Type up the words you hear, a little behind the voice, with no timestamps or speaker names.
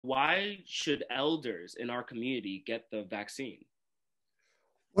Why should elders in our community get the vaccine?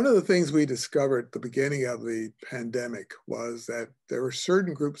 One of the things we discovered at the beginning of the pandemic was that there were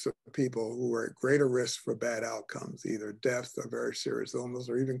certain groups of people who were at greater risk for bad outcomes, either death or very serious illness,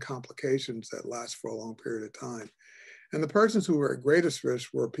 or even complications that last for a long period of time. And the persons who were at greatest risk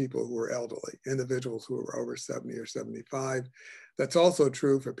were people who were elderly, individuals who were over 70 or 75. That's also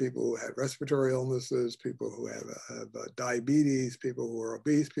true for people who had respiratory illnesses, people who have diabetes, people who are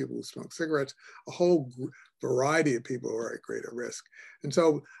obese, people who smoke cigarettes, a whole variety of people who are at greater risk. And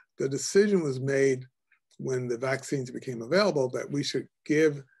so the decision was made when the vaccines became available that we should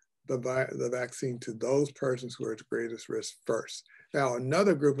give the vaccine to those persons who are at greatest risk first. Now,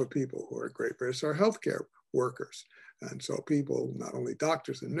 another group of people who are at great risk are healthcare workers. And so people, not only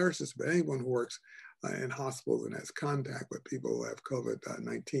doctors and nurses, but anyone who works in hospitals and has contact with people who have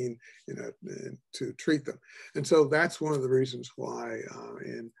COVID-19 to treat them. And so that's one of the reasons why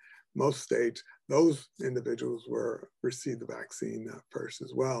in most states, those individuals received the vaccine first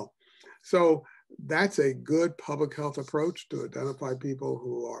as well. So that's a good public health approach to identify people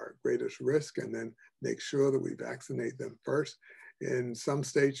who are at greatest risk and then make sure that we vaccinate them first. In some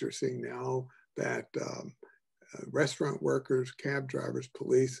states, you're seeing now that restaurant workers, cab drivers,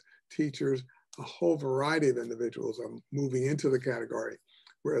 police, teachers, a whole variety of individuals are moving into the category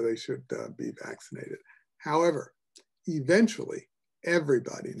where they should be vaccinated. However, eventually,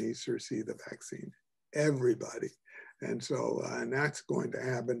 everybody needs to receive the vaccine, everybody. And so, and that's going to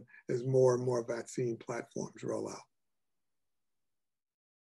happen as more and more vaccine platforms roll out.